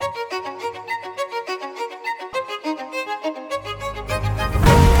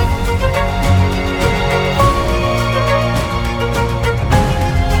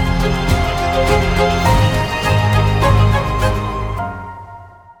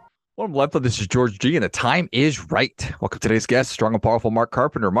Well, I'm Leffler. This is George G, and the time is right. Welcome to today's guest, strong and powerful Mark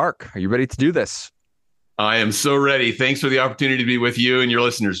Carpenter. Mark, are you ready to do this? I am so ready. Thanks for the opportunity to be with you and your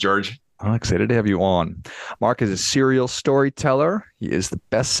listeners, George. I'm excited to have you on. Mark is a serial storyteller. He is the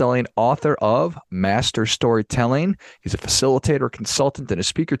best-selling author of Master Storytelling. He's a facilitator, consultant, and a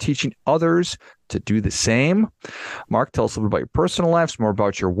speaker teaching others to do the same. Mark, tell us a little bit about your personal life, some more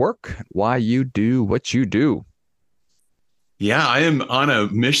about your work, why you do what you do. Yeah, I am on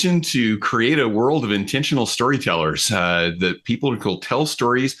a mission to create a world of intentional storytellers, that people who will tell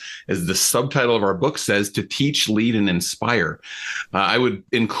stories, as the subtitle of our book says, to teach, lead, and inspire. I would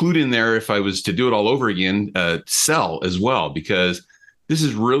include in there, if I was to do it all over again, sell as well, because this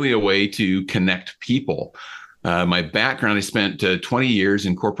is really a way to connect people. My background, I spent 20 years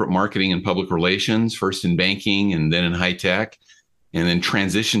in corporate marketing and public relations, first in banking and then in high tech, and then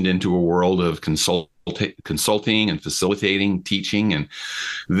transitioned into a world of consulting and facilitating, teaching. And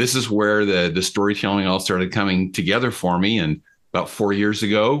this is where the storytelling all started coming together for me. And about 4 years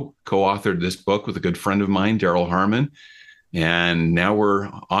ago, co-authored this book with a good friend of mine, Daryl Harmon. And now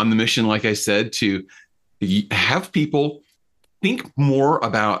we're on the mission, like I said, to have people think more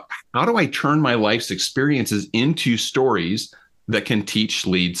about how do I turn my life's experiences into stories that can teach,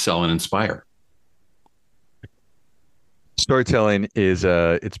 lead, sell, and inspire. Storytelling is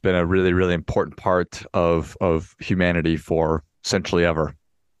it's been a really, really important part of humanity for essentially ever.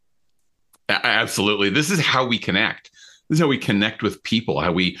 Absolutely. This is how we connect. This is how we connect with people,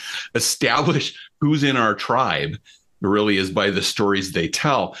 how we establish who's in our tribe really is by the stories they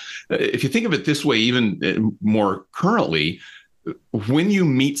tell. If you think of it this way, even more currently, when you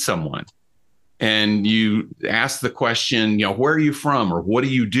meet someone and you ask the question, where are you from or what do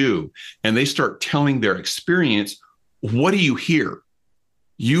you do? And they start telling their experience. What do you hear?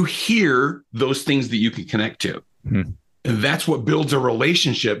 You hear those things that you can connect to. Mm-hmm. And that's what builds a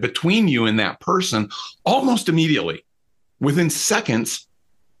relationship between you and that person almost immediately. Within seconds,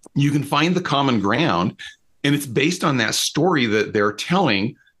 you can find the common ground, and it's based on that story that they're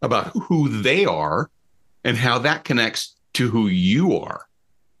telling about who they are and how that connects to who you are.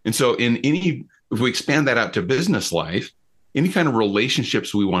 And so if we expand that out to business life, any kind of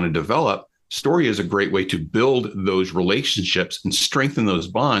relationships we want to develop, story is a great way to build those relationships and strengthen those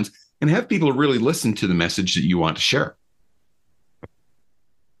bonds and have people really listen to the message that you want to share.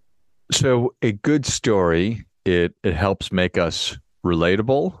 So a good story, it helps make us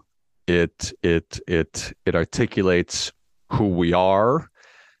relatable. It articulates who we are,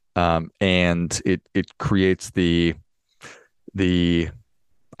 and it creates the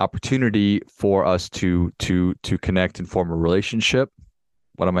opportunity for us to connect and form a relationship.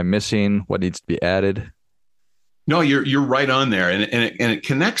 What am I missing? What needs to be added? No, you're right on there, and it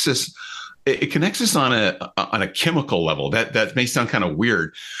connects us. It connects us on a chemical level. That may sound kind of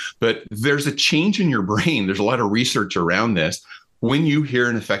weird, but there's a change in your brain. There's a lot of research around this when you hear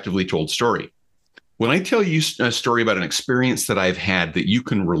an effectively told story. When I tell you a story about an experience that I've had that you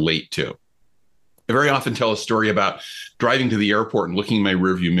can relate to, I very often tell a story about driving to the airport and looking in my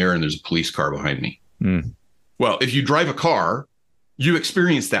rearview mirror and there's a police car behind me. Mm. Well, if you drive a car, you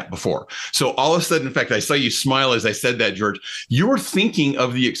experienced that before. So all of a sudden, in fact, I saw you smile as I said that, George. You're thinking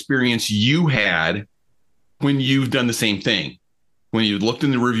of the experience you had when you've done the same thing, when you looked in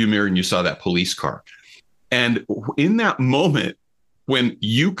the rearview mirror and you saw that police car. And in that moment, when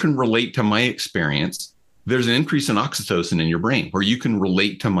you can relate to my experience, there's an increase in oxytocin in your brain where you can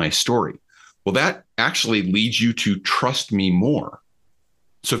relate to my story. Well, that actually leads you to trust me more.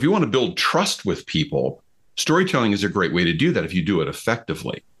 So if you want to build trust with people, storytelling is a great way to do that if you do it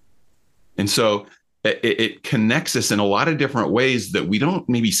effectively. And so it connects us in a lot of different ways that we don't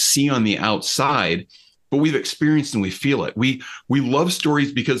maybe see on the outside, but we've experienced and we feel it. We love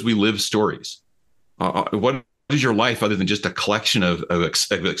stories because we live stories. What is your life other than just a collection of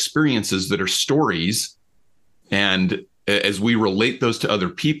experiences that are stories? And as we relate those to other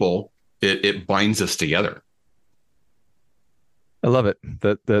people, it binds us together. I love it.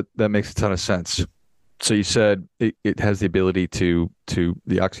 That makes a ton of sense. So you said it has the ability to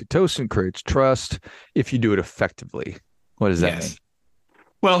the oxytocin creates trust if you do it effectively. What does that mean?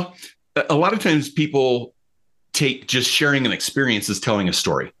 Well, a lot of times people take just sharing an experience as telling a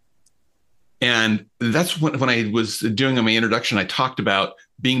story. And that's when I was doing my introduction, I talked about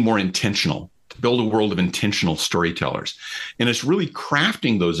being more intentional, to build a world of intentional storytellers. And it's really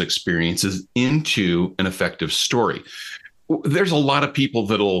crafting those experiences into an effective story. There's a lot of people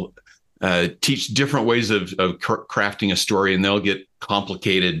that'll teach different ways of crafting a story, and they'll get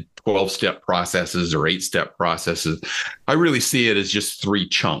complicated 12-step processes or 8-step processes. I really see it as just 3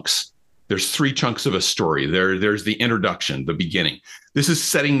 chunks. There's three chunks of a story. There's the introduction, the beginning. This is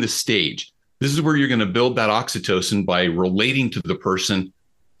setting the stage. This is where you're going to build that oxytocin by relating to the person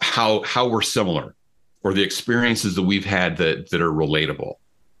how we're similar, or the experiences that we've had that are relatable.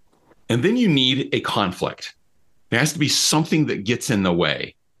 And then you need a conflict. There has to be something that gets in the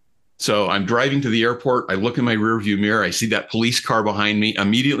way. So I'm driving to the airport. I look in my rearview mirror. I see that police car behind me.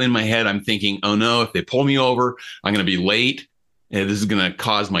 Immediately in my head, I'm thinking, oh no, if they pull me over, I'm going to be late. And this is going to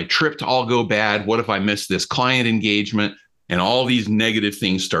cause my trip to all go bad. What if I miss this client engagement? And all these negative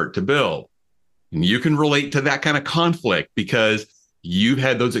things start to build. And you can relate to that kind of conflict because you've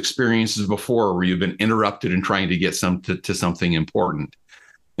had those experiences before where you've been interrupted in trying to get to something important.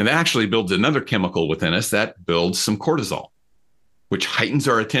 And that actually builds another chemical within us that builds some cortisol, which heightens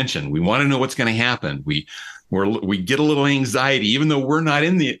our attention. We want to know what's going to happen. We get a little anxiety, even though we're not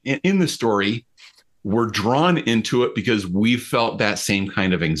in the story. We're drawn into it because we've felt that same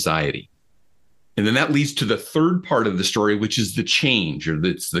kind of anxiety. And then that leads to the third part of the story, which is the change, or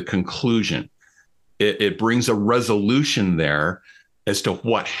it's the conclusion. It brings a resolution there as to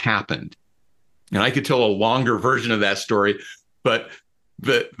what happened. And I could tell a longer version of that story, but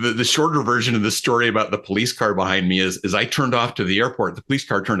the shorter version of the story about the police car behind me is I turned off to the airport. The police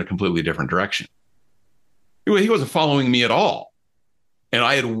car turned a completely different direction. He wasn't following me at all. And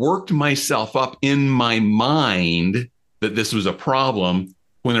I had worked myself up in my mind that this was a problem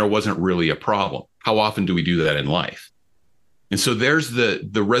when there wasn't really a problem. How often do we do that in life? And so there's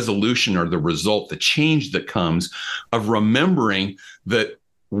the resolution, or the result, the change that comes of remembering that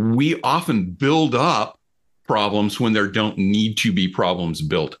we often build up problems when there don't need to be problems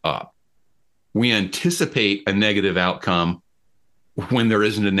built up. We anticipate a negative outcome when there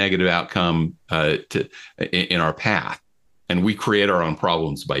isn't a negative outcome in our path. And we create our own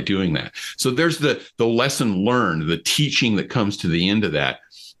problems by doing that. So there's the lesson learned, the teaching that comes to the end of that.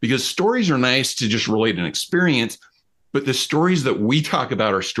 Because stories are nice to just relate an experience, but the stories that we talk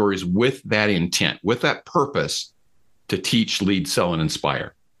about are stories with that intent, with that purpose to teach, lead, sell, and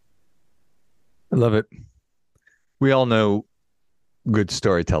inspire. I love it. We all know good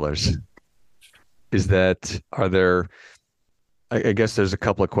storytellers. Are there, I guess there's a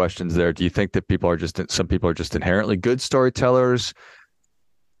couple of questions there. Do you think that some people are just inherently good storytellers?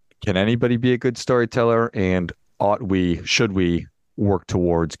 Can anybody be a good storyteller? And should we work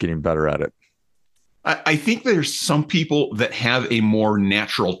towards getting better at it? I think there's some people that have a more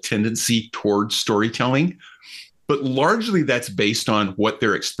natural tendency towards storytelling, but largely that's based on what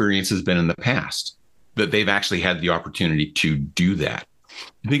their experience has been in the past, that they've actually had the opportunity to do that.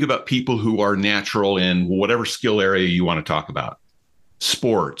 Think about people who are natural in whatever skill area you want to talk about,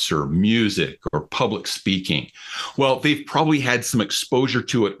 sports or music or public speaking. Well, they've probably had some exposure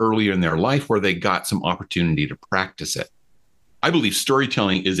to it earlier in their life where they got some opportunity to practice it. I believe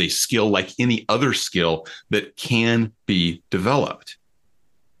storytelling is a skill like any other skill that can be developed.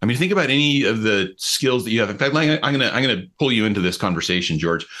 I mean, think about any of the skills that you have. In fact, I'm gonna pull you into this conversation,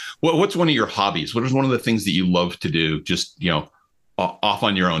 George. What's one of your hobbies? What is one of the things that you love to do, just off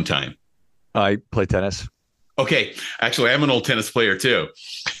on your own time? I play tennis. Okay, actually, I'm an old tennis player too.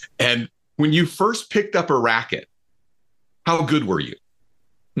 And when you first picked up a racket, how good were you?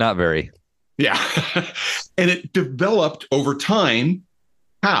 Not very. Yeah. And it developed over time.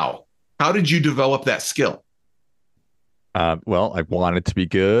 How did you develop that skill? Well, I wanted to be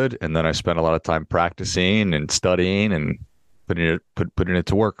good, and then I spent a lot of time practicing and studying and putting it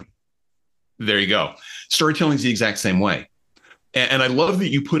to work. There you go. Storytelling is the exact same way. And I love that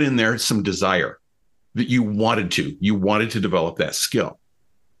you put in there some desire, that you wanted to develop that skill.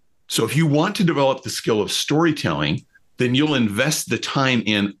 So if you want to develop the skill of storytelling, then you'll invest the time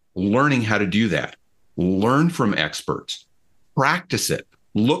in learning how to do that. Learn from experts, practice it,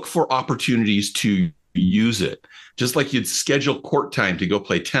 look for opportunities to use it. Just like you'd schedule court time to go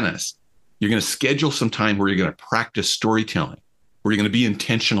play tennis, you're going to schedule some time where you're going to practice storytelling, where you're going to be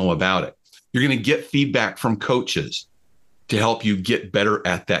intentional about it. You're going to get feedback from coaches to help you get better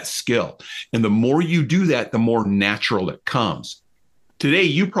at that skill. And the more you do that, the more natural it comes. Today,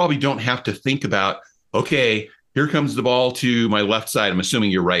 you probably don't have to think about, okay, here comes the ball to my left side. I'm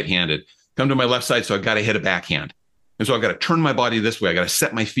assuming you're right-handed. Come to my left side, so I've got to hit a backhand. And so I've got to turn my body this way. I've got to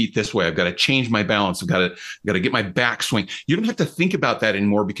set my feet this way. I've got to change my balance. I've got to get my back swing. You don't have to think about that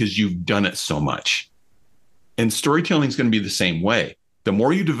anymore because you've done it so much. And storytelling is going to be the same way. The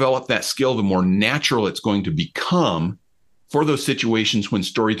more you develop that skill, the more natural it's going to become for those situations when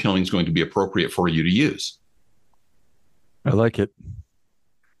storytelling is going to be appropriate for you to use. I like it.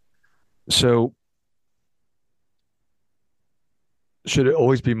 So should it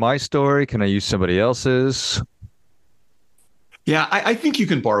always be my story? Can I use somebody else's? Yeah, I think you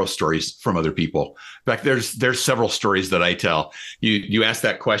can borrow stories from other people. In fact, there's several stories that I tell. You asked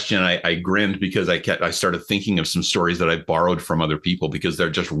that question, I grinned because I started thinking of some stories that I borrowed from other people because they're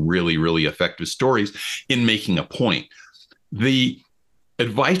just really, really effective stories in making a point. The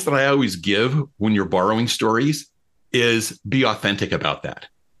advice that I always give when you're borrowing stories is be authentic about that.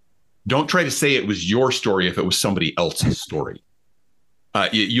 Don't try to say it was your story if it was somebody else's story.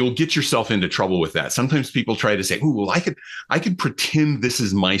 You'll get yourself into trouble with that. Sometimes people try to say, "Oh, well, I could pretend this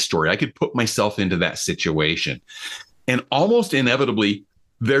is my story. I could put myself into that situation." And almost inevitably,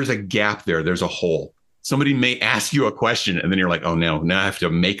 there's a gap there. There's a hole. Somebody may ask you a question, and then you're like, "Oh no, now I have to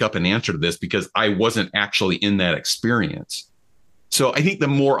make up an answer to this because I wasn't actually in that experience." So I think the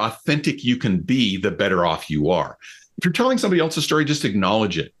more authentic you can be, the better off you are. If you're telling somebody else's story, just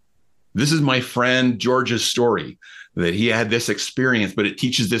acknowledge it. This is my friend George's story, that he had this experience, but it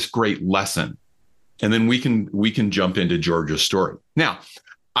teaches this great lesson. And then we can jump into George's story. Now,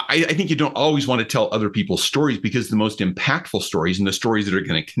 I think you don't always want to tell other people's stories because the most impactful stories and the stories that are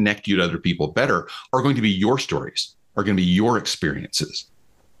going to connect you to other people better are going to be your stories, are going to be your experiences.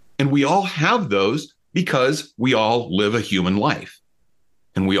 And we all have those because we all live a human life.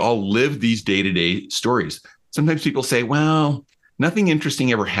 And we all live these day-to-day stories. Sometimes people say, well, nothing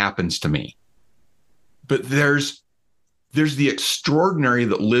interesting ever happens to me. But there's the extraordinary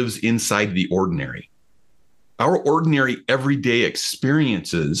that lives inside the ordinary. Our ordinary everyday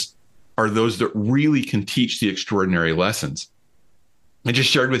experiences are those that really can teach the extraordinary lessons. I just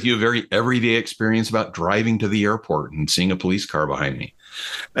shared with you a very everyday experience about driving to the airport and seeing a police car behind me.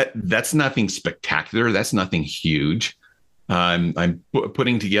 That's nothing spectacular. That's nothing huge. I'm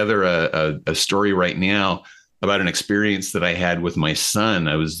putting together a story right now about an experience that I had with my son.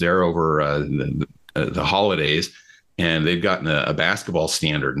 I was there over the holidays, and they've gotten a basketball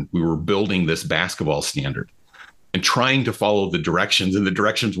standard. And we were building this basketball standard and trying to follow the directions, and the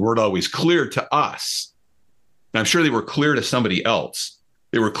directions weren't always clear to us. And I'm sure they were clear to somebody else.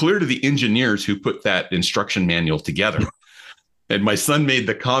 They were clear to the engineers who put that instruction manual together. And my son made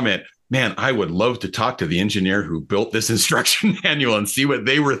the comment, man, I would love to talk to the engineer who built this instruction manual and see what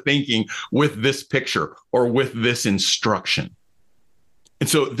they were thinking with this picture or with this instruction. And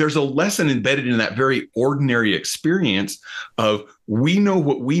so there's a lesson embedded in that very ordinary experience of we know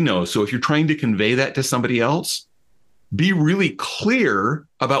what we know. So if you're trying to convey that to somebody else, be really clear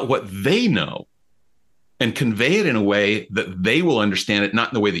about what they know and convey it in a way that they will understand it, not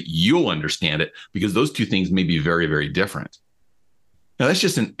in the way that you'll understand it, because those two things may be very, very different. Now, that's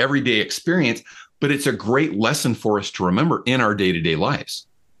just an everyday experience, but it's a great lesson for us to remember in our day-to-day lives.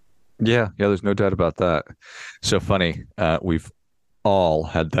 Yeah, there's no doubt about that. So funny. We've all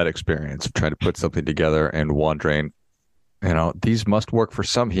had that experience of trying to put something together and wondering, these must work for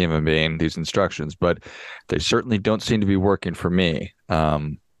some human being, these instructions, but they certainly don't seem to be working for me.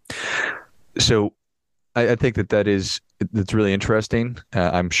 So I think that's really interesting.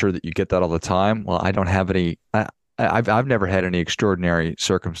 I'm sure that you get that all the time. Well, I don't have any. I've never had any extraordinary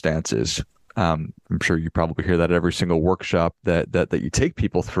circumstances. I'm sure you probably hear that at every single workshop that you take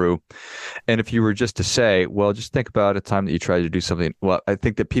people through. And if you were just to say, well, just think about a time that you tried to do something. Well, I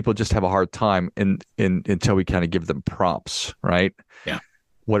think that people just have a hard time until we kind of give them prompts, right? Yeah.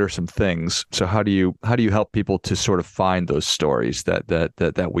 What are some things? So how do you help people to sort of find those stories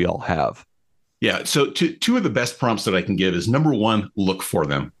that we all have? Yeah. So two of the best prompts that I can give is, number one, look for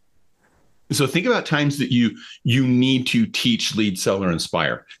them. So think about times that you need to teach, lead, sell, or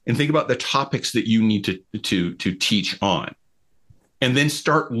inspire, and think about the topics that you need to teach on, and then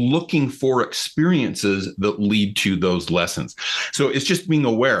start looking for experiences that lead to those lessons. So it's just being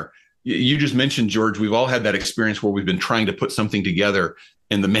aware. You just mentioned, George, we've all had that experience where we've been trying to put something together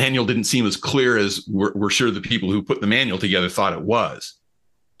and the manual didn't seem as clear as we're sure the people who put the manual together thought it was.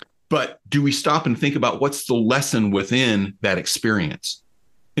 But do we stop and think about what's the lesson within that experience?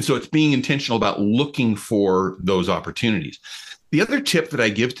 And so it's being intentional about looking for those opportunities. The other tip that I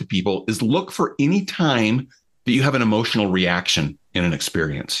give to people is look for any time that you have an emotional reaction in an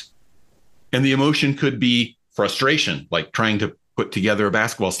experience. And the emotion could be frustration, like trying to put together a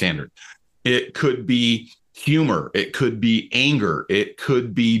basketball standard. It could be humor. It could be anger. It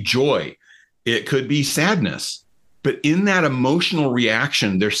could be joy. It could be sadness. But in that emotional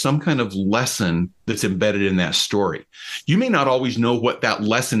reaction, there's some kind of lesson that's embedded in that story. You may not always know what that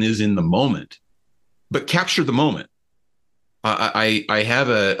lesson is in the moment, but capture the moment. I have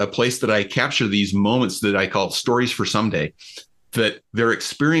a place that I capture these moments that I call stories for someday, that they're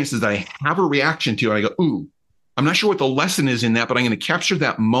experiences that I have a reaction to. And I go, ooh, I'm not sure what the lesson is in that, but I'm going to capture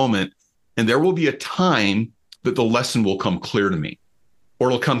that moment. And there will be a time that the lesson will come clear to me. or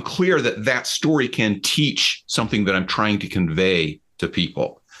it'll come clear that that story can teach something that I'm trying to convey to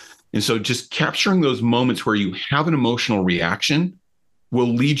people. And so just capturing those moments where you have an emotional reaction will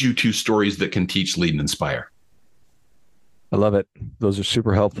lead you to stories that can teach, lead, and inspire. I love it. Those are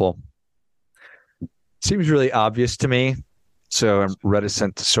super helpful. Seems really obvious to me, so I'm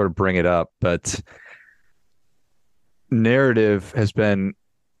reticent to sort of bring it up, but narrative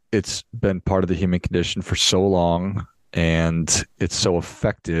it's been part of the human condition for so long, and it's so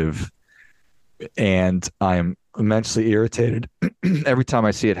effective. And I'm immensely irritated every time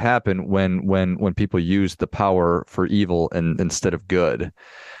I see it happen when people use the power for evil instead of good.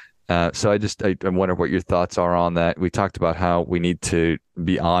 So I wonder what your thoughts are on that. We talked about how we need to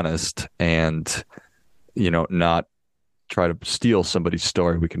be honest and, not try to steal somebody's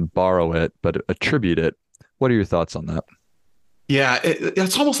story. We can borrow it, but attribute it. What are your thoughts on that? Yeah,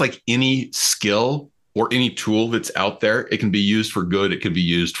 it's almost like any skill or any tool that's out there. It can be used for good. It can be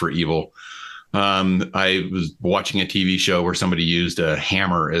used for evil. I was watching a TV show where somebody used a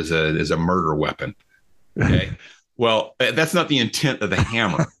hammer as a murder weapon. Okay. Well, that's not the intent of the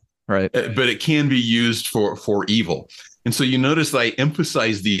hammer. Right. But it can be used for evil. And so you notice I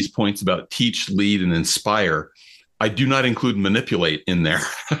emphasize these points about teach, lead, and inspire. I do not include manipulate in there,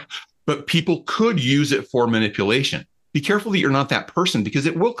 but people could use it for manipulation. Be careful that you're not that person, because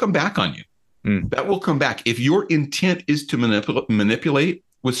it will come back on you. That will come back. If your intent is to manipulate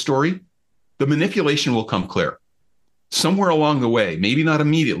with story, the manipulation will come clear. Somewhere along the way, maybe not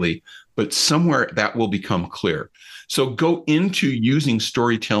immediately, but somewhere that will become clear. So go into using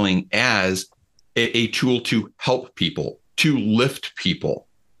storytelling as a tool to help people, to lift people,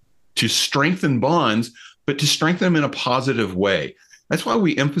 to strengthen bonds, but to strengthen them in a positive way. That's why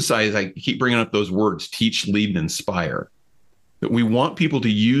we emphasize, I keep bringing up those words, teach, lead, and inspire. That we want people to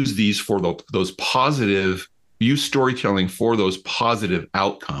use these for those positive, use storytelling for those positive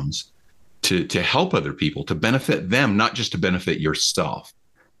outcomes to help other people, to benefit them, not just to benefit yourself.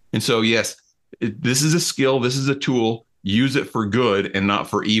 And so, yes, this is a skill, this is a tool. Use it for good and not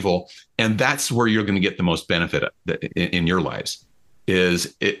for evil. And that's where you're going to get the most benefit in your lives.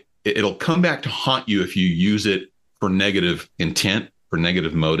 It'll come back to haunt you if you use it for negative intent, for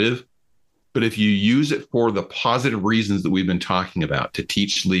negative motive. But if you use it for the positive reasons that we've been talking about, to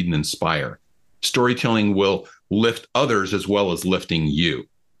teach, lead, and inspire, storytelling will lift others as well as lifting you.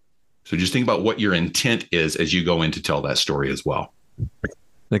 So just think about what your intent is as you go in to tell that story as well. I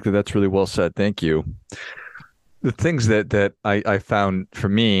think that's really well said. Thank you. The things that I found for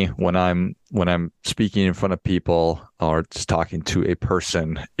me when I'm speaking in front of people or just talking to a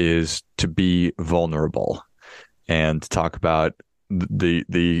person is to be vulnerable and to talk about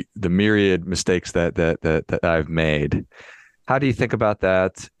the myriad mistakes that I've made. How do you think about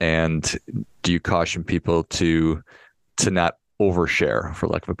that? And do you caution people to not overshare, for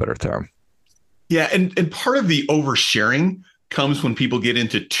lack of a better term? Yeah, and part of the oversharing comes when people get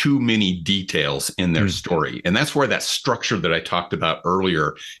into too many details in their story. And that's where that structure that I talked about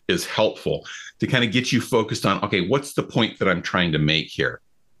earlier is helpful to kind of get you focused on, okay, what's the point that I'm trying to make here?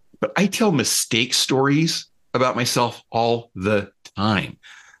 But I tell mistake stories about myself all the time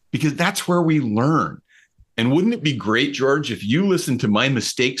because that's where we learn. And wouldn't it be great, George, if you listen to my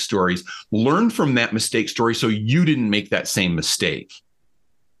mistake stories, learn from that mistake story so you didn't make that same mistake?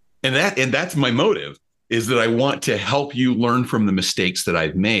 And that's my motive, is that I want to help you learn from the mistakes that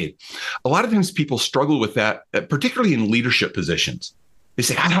I've made. A lot of times people struggle with that, particularly in leadership positions. They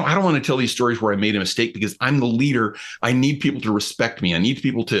say, I don't want to tell these stories where I made a mistake because I'm the leader. I need people to respect me. I need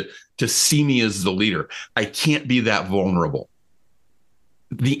people to see me as the leader. I can't be that vulnerable.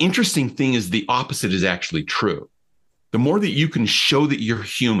 The interesting thing is the opposite is actually true. The more that you can show that you're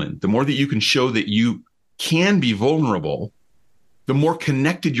human, the more that you can show that you can be vulnerable, the more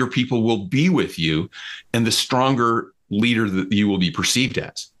connected your people will be with you and the stronger leader that you will be perceived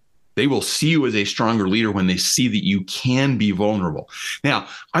as. They will see you as a stronger leader when they see that you can be vulnerable. Now,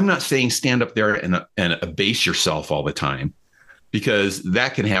 I'm not saying stand up there and abase yourself all the time, because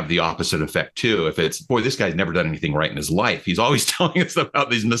that can have the opposite effect too. If it's, boy, this guy's never done anything right in his life. He's always telling us about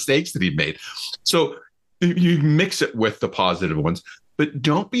these mistakes that he made. So you mix it with the positive ones, but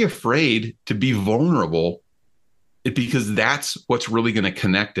don't be afraid to be vulnerable, because that's what's really going to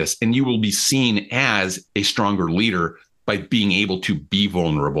connect us. And you will be seen as a stronger leader by being able to be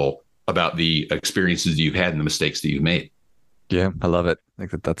vulnerable about the experiences you've had and the mistakes that you've made. Yeah, I love it. I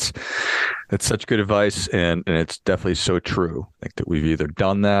think that's such good advice, and it's definitely so true. I think that we've either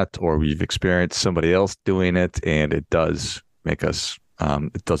done that or we've experienced somebody else doing it, and it does make us,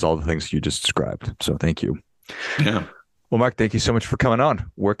 it does all the things you just described. So thank you. Yeah. Well, Mark, thank you so much for coming on.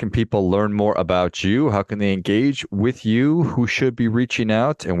 Where can people learn more about you? How can they engage with you? Who should be reaching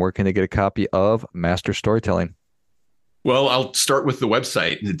out? And where can they get a copy of Master Storytelling? Well, I'll start with the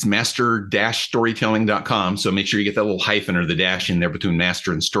website. It's master-storytelling.com. So make sure you get that little hyphen or the dash in there between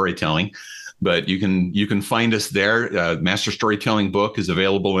master and storytelling. But you can find us there. Master Storytelling book is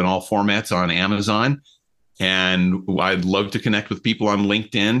available in all formats on Amazon. And I'd love to connect with people on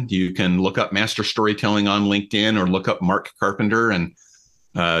LinkedIn. You can look up Master Storytelling on LinkedIn or look up Mark Carpenter. And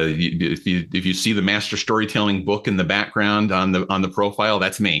if you see the Master Storytelling book in the background on the profile,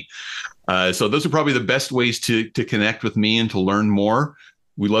 that's me. So those are probably the best ways to connect with me and to learn more.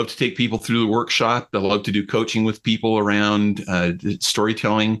 We love to take people through the workshop. I love to do coaching with people around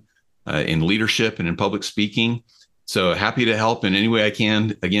storytelling in leadership and in public speaking. So happy to help in any way I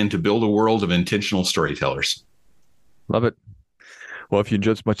can, again, to build a world of intentional storytellers. Love it. Well, if you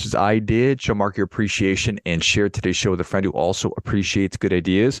enjoyed as much as I did, show Mark your appreciation and share today's show with a friend who also appreciates good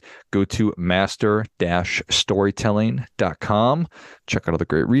ideas. Go to master-storytelling.com. Check out all the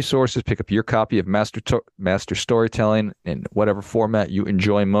great resources. Pick up your copy of Master Storytelling in whatever format you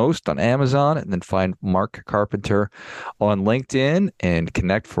enjoy most on Amazon, and then find Mark Carpenter on LinkedIn and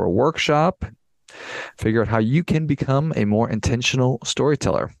connect for a workshop. Figure out how you can become a more intentional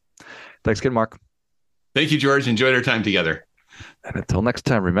storyteller. Thanks again, Mark. Thank you, George. Enjoyed our time together. And until next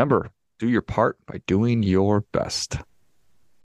time, remember, do your part by doing your best.